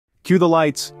Cue the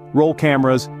lights, roll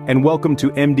cameras, and welcome to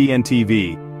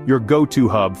Mdntv, your go-to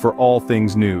hub for all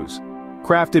things news.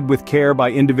 Crafted with care by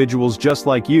individuals just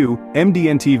like you,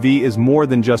 Mdntv is more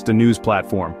than just a news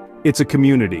platform. It's a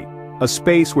community, a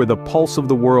space where the pulse of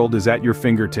the world is at your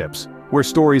fingertips, where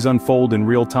stories unfold in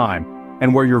real time,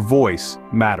 and where your voice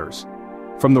matters.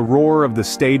 From the roar of the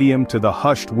stadium to the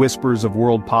hushed whispers of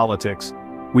world politics,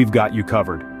 we've got you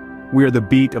covered. We are the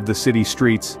beat of the city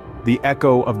streets, the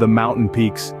echo of the mountain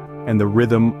peaks, and the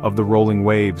rhythm of the rolling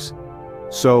waves.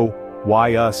 So,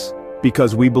 why us?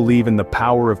 Because we believe in the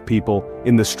power of people,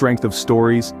 in the strength of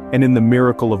stories, and in the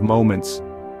miracle of moments.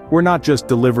 We're not just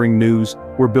delivering news,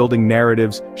 we're building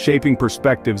narratives, shaping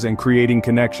perspectives, and creating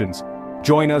connections.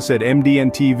 Join us at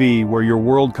Mdntv, where your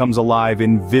world comes alive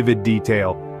in vivid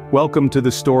detail. Welcome to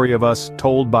the story of us,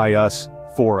 told by us,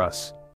 for us.